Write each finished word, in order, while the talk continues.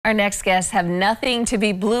Our next guests have nothing to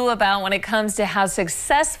be blue about when it comes to how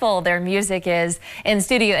successful their music is. In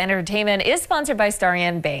Studio Entertainment is sponsored by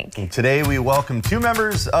Starion Bank. Today we welcome two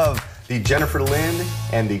members of the Jennifer Lynn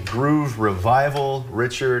and the Groove Revival.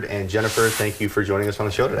 Richard and Jennifer, thank you for joining us on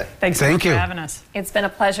the show today. Thanks for having us. It's been a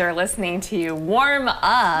pleasure listening to you warm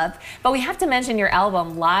up. But we have to mention your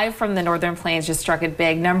album, Live from the Northern Plains, just struck it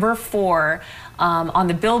big. #4 on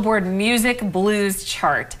the Billboard Music Blues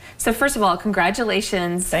chart. So first of all,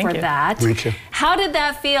 congratulations for that. Thank you. How did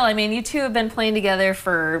that feel? I mean, you two have been playing together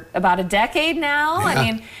for about a decade now. Yeah. I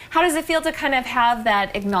mean, how does it feel to kind of have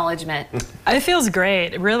that acknowledgement? It feels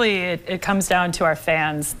great. Really, it comes down to our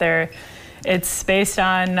fans. It's based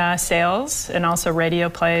on sales and also radio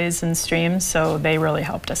plays and streams, so they really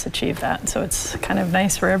helped us achieve that. So it's kind of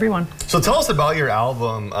nice for everyone. So tell us about your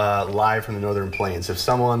album, Live from the Northern Plains. If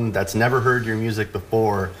someone that's never heard your music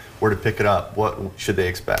before were to pick it up, what should they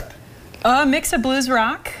expect? A mix of blues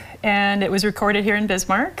rock, and it was recorded here in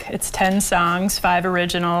Bismarck. It's 10 songs, 5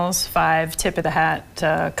 originals, 5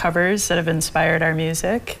 tip-of-the-hat covers that have inspired our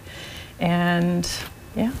music. And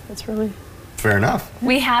yeah, it's really... Fair enough.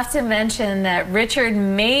 We have to mention that Richard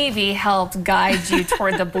maybe helped guide you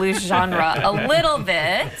toward the blues genre a little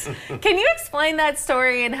bit. Can you explain that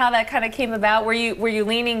story and how that kind of came about? Were you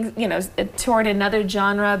leaning, toward another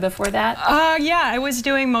genre before that? Yeah, I was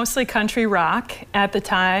doing mostly country rock at the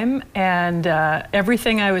time, and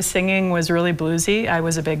everything I was singing was really bluesy. I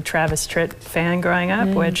was a big Travis Tritt fan growing up,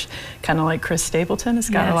 which kind of like Chris Stapleton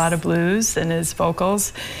has got a lot of blues in his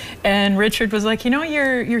vocals. And Richard was like,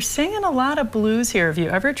 you're singing a lot of blues here. Have you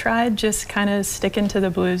ever tried just kind of sticking to the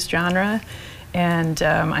blues genre? And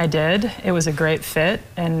I did. It was a great fit,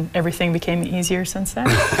 and everything became easier since then.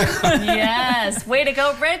 Yes, way to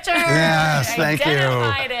go, Richard. Yes, thank you.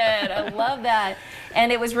 Identified it. I love that.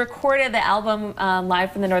 And it was recorded, the album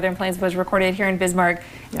Live from the Northern Plains was recorded here in Bismarck.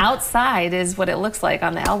 Outside is what it looks like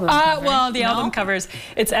on the album cover. Well, the album covers,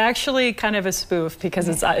 it's actually kind of a spoof because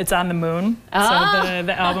it's on the moon. Oh. So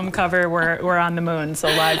the album cover, we're on the moon, so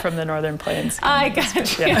Live from the Northern Plains. I got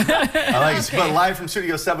you. Yeah. I like it. But live from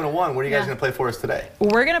Studio 701, what are you guys going to play for us today?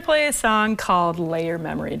 We're going to play a song called Lay Your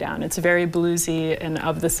Memory Down. It's very bluesy, and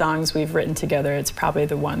of the songs we've written together, it's probably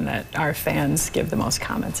the one that our fans give the most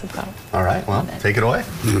comments about. All right, well, take it away.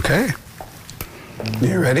 Okay.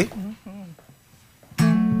 You ready?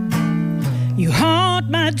 You haunt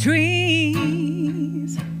my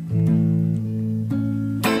dreams.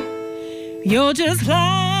 You're just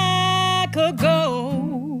like a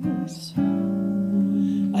ghost.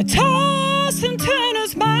 I toss and turn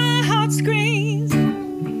as my heart screams.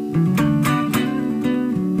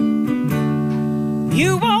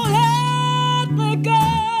 You won't let me go.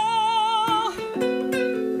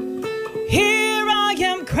 Here I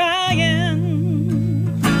am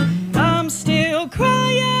crying. I'm still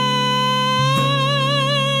crying.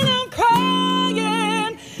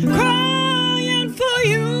 Crying for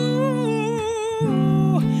you.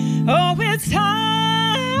 Oh, it's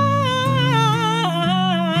time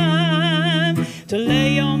to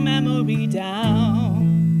lay your memory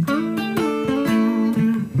down.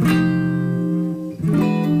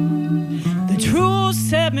 The truth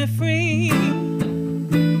set me free,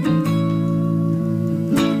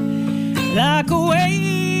 like a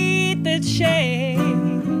weight that shakes.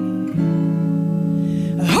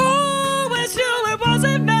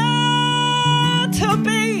 Wasn't meant to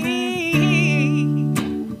be.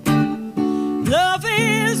 Love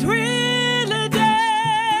is really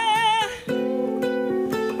dead.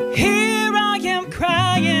 Here I am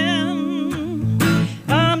crying.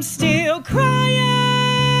 I'm still crying.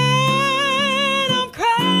 I'm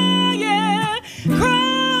crying,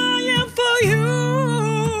 crying for you.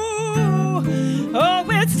 Oh,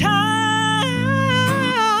 it's time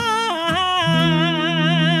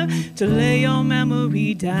to lay your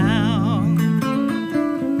memory down.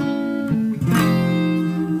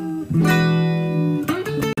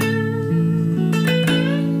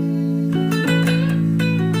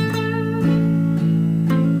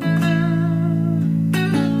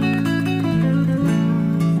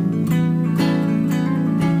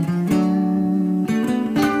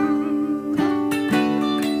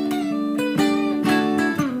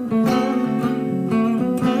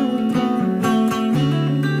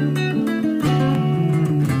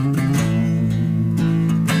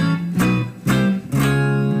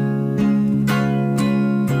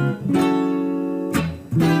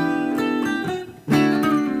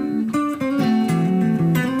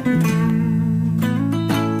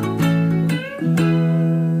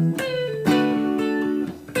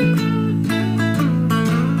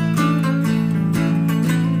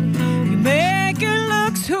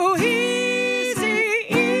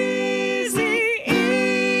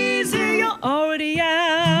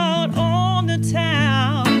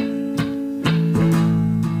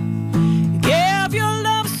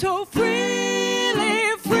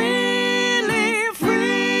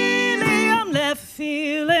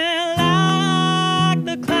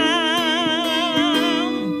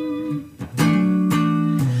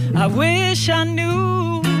 I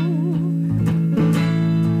knew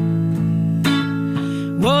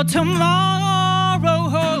what tomorrow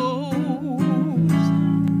holds.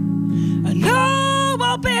 I know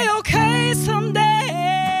I'll be okay someday.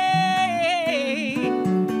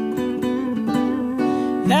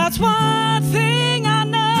 That's one thing I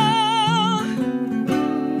know,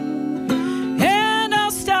 and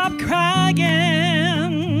I'll stop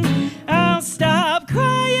crying. I'll stop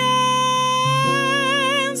crying,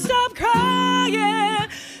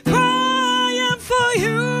 crying for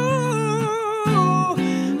you.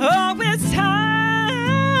 Oh, it's time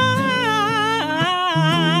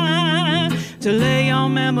to lay your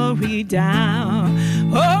memory down.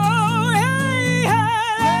 Oh, hey,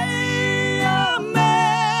 hey, your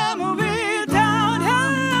memory down.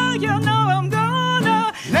 Oh, you know I'm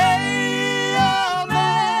gonna lay your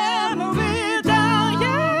memory down.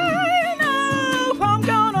 Yeah, you know I'm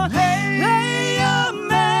gonna lay your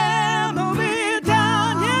memory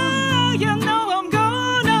down. Yeah, you know I'm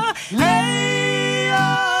gonna lay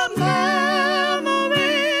your memory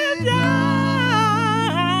down.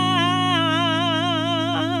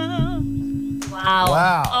 Wow.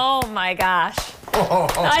 Wow. Oh my gosh.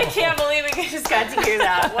 I can't believe we just got to hear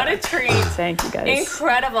that. What a treat. Thank you, guys.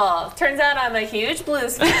 Incredible. Turns out I'm a huge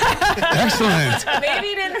blues fan. Excellent. Maybe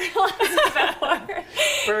you didn't realize it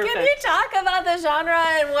before. Can you talk about the genre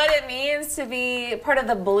and what it means to be part of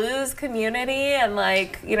the blues community, and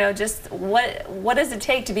like, you know, just what does it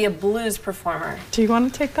take to be a blues performer? Do you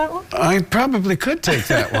want to take that one? I probably could take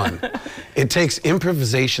that one. It takes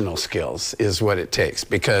improvisational skills is what it takes,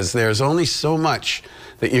 because there's only so much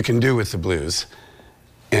that you can do with the blues.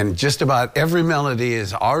 And just about every melody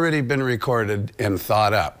has already been recorded and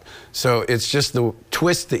thought up. So it's just the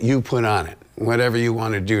twist that you put on it, whatever you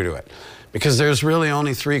want to do to it. Because there's really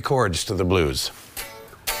only 3 chords to the blues.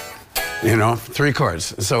 You know, 3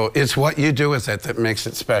 chords. So it's what you do with it that makes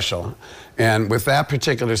it special. And with that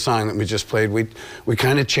particular song that we just played, we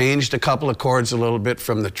kind of changed a couple of chords a little bit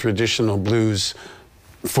from the traditional blues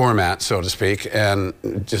format, so to speak, and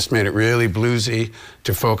just made it really bluesy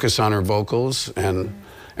to focus on her vocals, and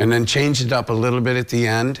then changed it up a little bit at the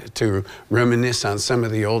end to reminisce on some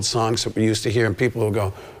of the old songs that we used to hear, and people will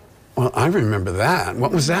go, well, I remember that.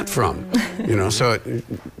 What was that from? You know, so it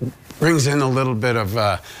brings in a little bit of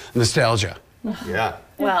nostalgia. Yeah.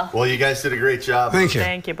 Well, you guys did a great job. Thank you.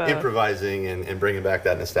 Thank you both. Improvising and bringing back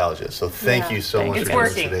that nostalgia. So thank you so much It's for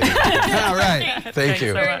working. joining us today. All right. Thank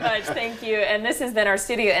you. very much. Thank you. And this has been our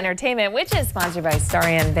studio entertainment, which is sponsored by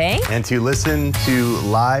Starion Bank. And to listen to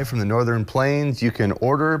Live from the Northern Plains, you can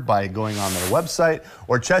order by going on their website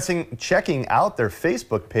or checking out their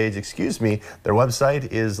Facebook page. Excuse me. Their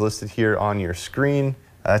website is listed here on your screen.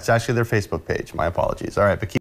 That's actually their Facebook page. My apologies. All right, but keep